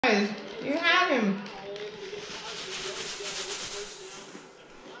guys. You had him.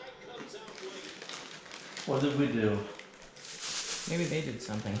 What did we do? Maybe they did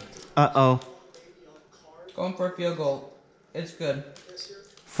something. Uh-oh. Going for a field goal. It's good.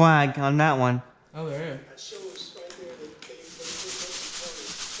 Flag on that one. Oh, there is.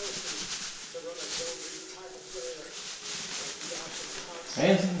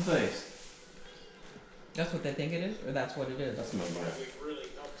 Hands in the face. That's what they think it is? Or that's what it is? That's my bad.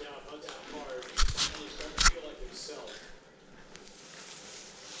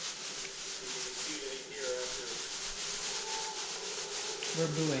 We're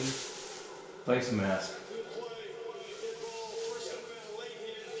booing. Face mask.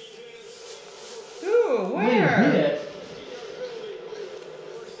 Ooh, where? Hit.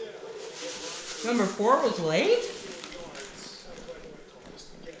 Number 4 was late?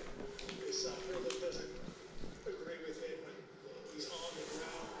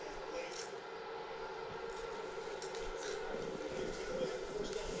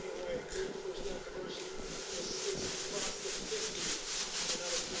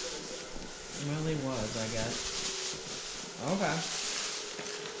 Well, he was, I guess. Okay.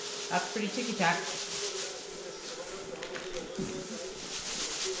 That's pretty ticky-tack.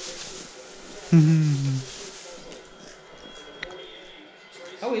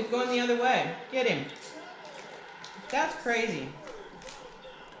 Oh, he's going the other way. Get him. That's crazy.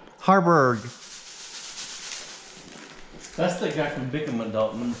 Harburg. That's the guy from Bickham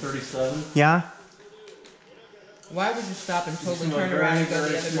Adult, number 37. Yeah? Why would you stop and totally From a turn around very, and go the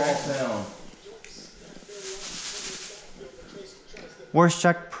very other small direction? town. Where's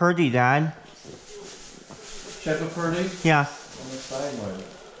Chuck Purdy, Dad? Shepard Purdy Yeah. on the sideline.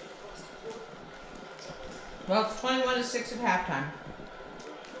 Well, it's 21-6 at halftime.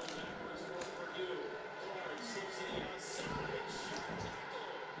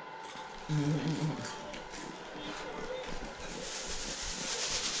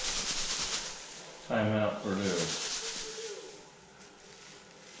 Timeout Purdue.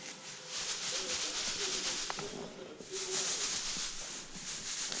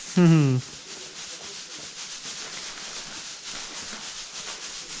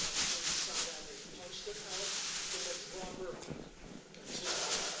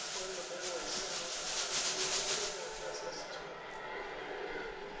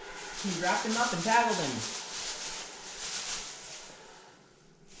 He wrapped him up and tackled him.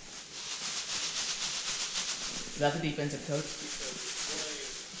 Is that the defensive coach?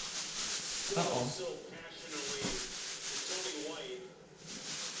 Uh-oh.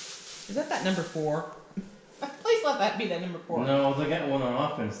 Is that number 4? Please let that be that number 4. No, they got one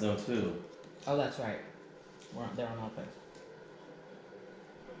on offense though too. Oh, that's right. They're on offense.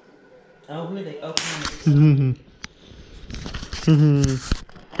 Oh, who are they? Oh, come on.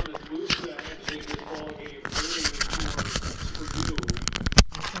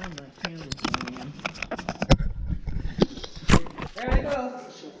 There they go.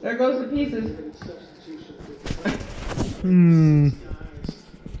 There goes the pieces.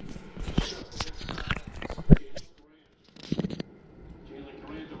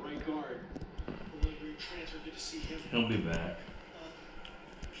 He'll be back.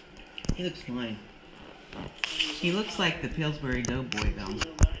 He looks fine. He looks like the Pillsbury Doughboy, though.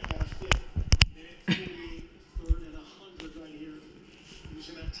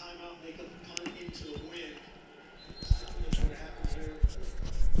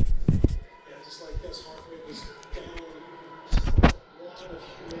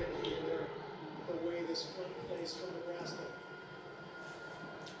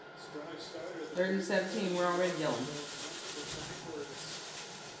 Third and 17, we're already yelling.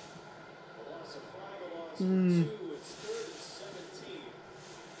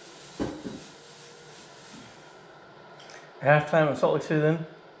 Halftime at Salt Lake City then?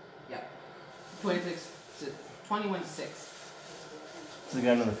 Yep. 21-6. So they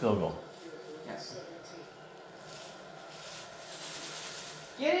got another field goal. Yes.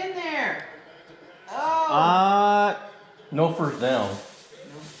 Get in there! Oh! No first down.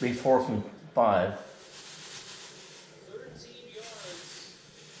 Be 4th and 5.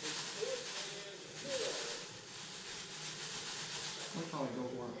 We'll probably go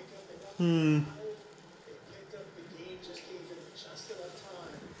for it.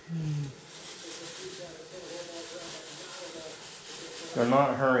 They're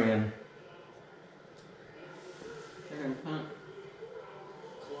not hurrying. They're going to punt.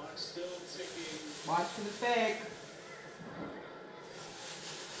 Watch for the fake.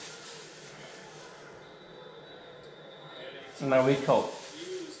 Now we call.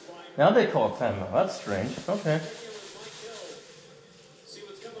 Now they call a timeout. That's strange. Okay.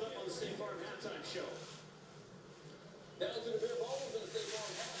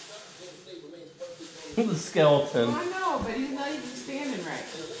 the skeleton. I know, but he's not even standing right.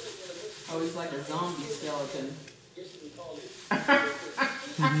 Oh, he's like a zombie skeleton.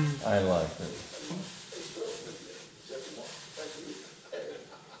 I like it.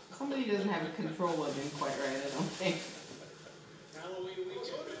 Somebody doesn't have control of him quite right, I don't think.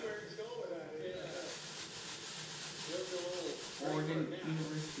 Oregon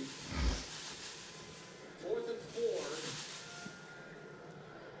University. 4th and 4.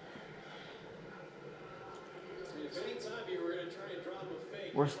 If any time you were going to try and drop a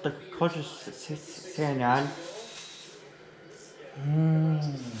fake, Where's the coaches saying, Dad?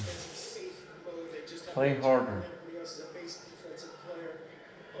 Play harder.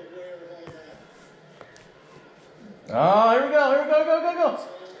 Oh, here we go, go.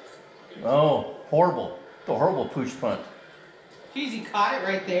 Oh, horrible. The horrible push punt. Jeez, he caught it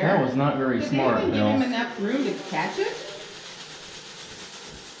right there. That was not very Did smart, they even give Bill. him enough room to catch it?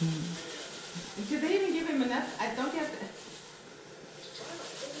 Did they even give him enough? I don't get that.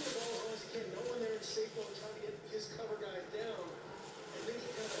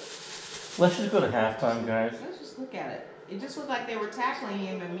 Let's just go to halftime, guys. Let's just look at it. It just looked like they were tackling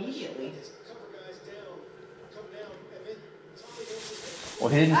him immediately. Well,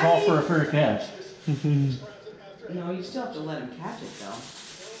 he didn't call for a fair catch. No, you still have to let him catch it though,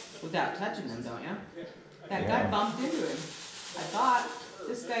 without touching him, don't you? That Yeah. guy bumped into him. I thought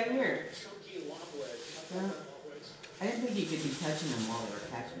this guy here. I didn't think he could be touching him while they were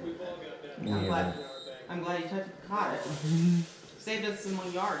catching him. Yeah. I'm glad he caught it. Saved us some more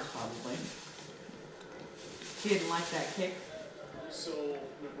yards probably. He didn't like that kick. So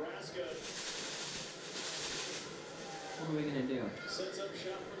Nebraska What are we gonna do? sets up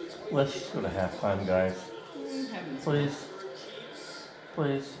shop for the 20. Let's just go to halftime, guys. Heavens. Please.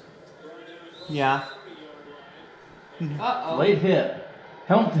 Please. Yeah. Uh-oh. Late hit.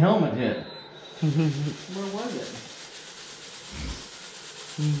 Helmet to helmet hit. Where was it?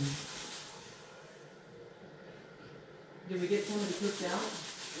 Did we get somebody kicked out?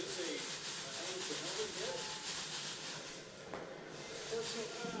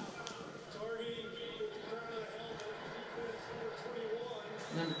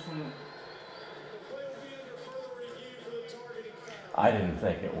 Number 21. I didn't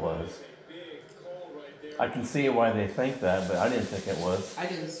think it was. I can see why they think that, but I didn't think it was. I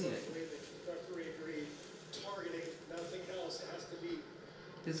didn't see it.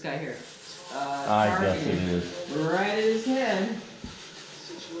 This guy here. I guess it targeting is. right at his head.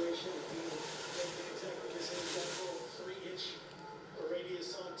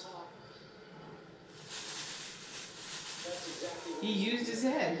 He used his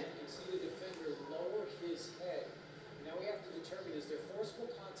head. You can see the defender lower his head. Now we have to determine, is there forcible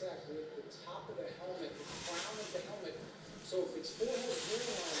contact with the top of the helmet, the crown of the helmet? So if it's forehead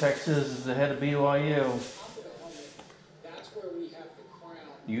hairline, Texas is ahead of BYU. top of the helmet, that's where we have the crown.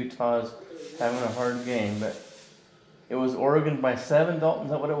 Utah's having a hard game, but it was Oregon by 7, Dalton.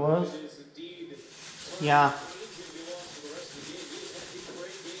 Is that what it was? It is indeed. Yeah. He's going to be lost for the rest of the game. He's had a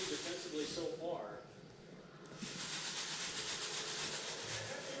great game defensively so far.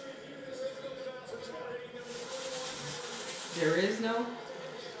 There is no.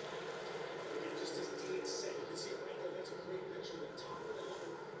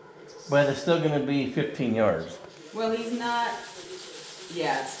 But it's still going to be 15 yards. Well, he's not.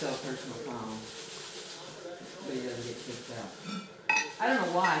 Yeah, it's still a personal foul. But he doesn't get kicked out. I don't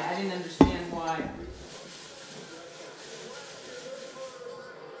know why. I didn't understand why.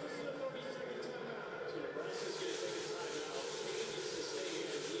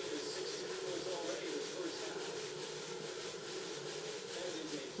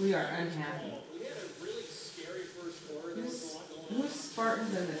 We are unhappy. We had a really scary first quarter. There was a lot going on. Who's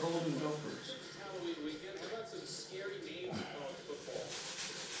Spartans and the Golden Gophers? It's Halloween weekend. How about some scary names in college football?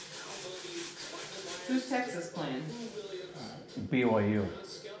 Al Mooney, Michael Myers, Who's Texas playing? Lou Williams, BYU. Ron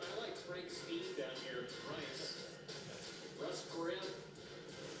Skelton. I like Frank Steen down here. Rice. Russ Grimm.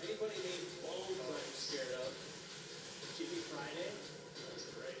 Anybody named Bones I'm scared of. Jimmy Friday. That's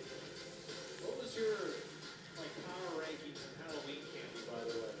great. What was your power rankings in Halloween candy, by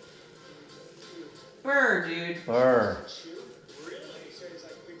the way? Burr, dude. Burr. Really? So it's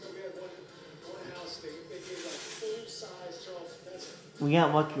like we had one house, they gave like full-size Charles Spencer. We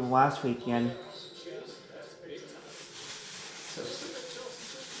got lucky last weekend. That's big time.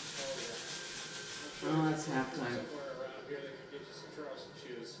 Oh, that's halftime. Somewhere around here they can get you some Charleston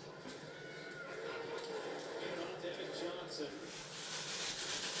shoes. And on Devin Johnson.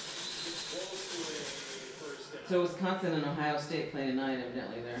 It's close to a first down. So Wisconsin and Ohio State play tonight,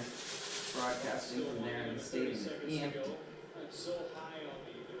 evidently. They're broadcasting from there in the stadium. 30 seconds Empty. ago, I'm so high on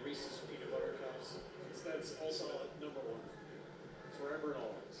the Reese's peanut butter cups. It's That's also number one. Forever and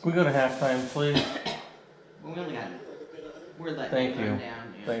always. Can we go to halftime, please? Well, we only got, we're letting Thank it you. run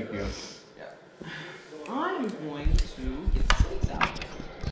down. Yeah. Thank you. I'm going to get the stakes out.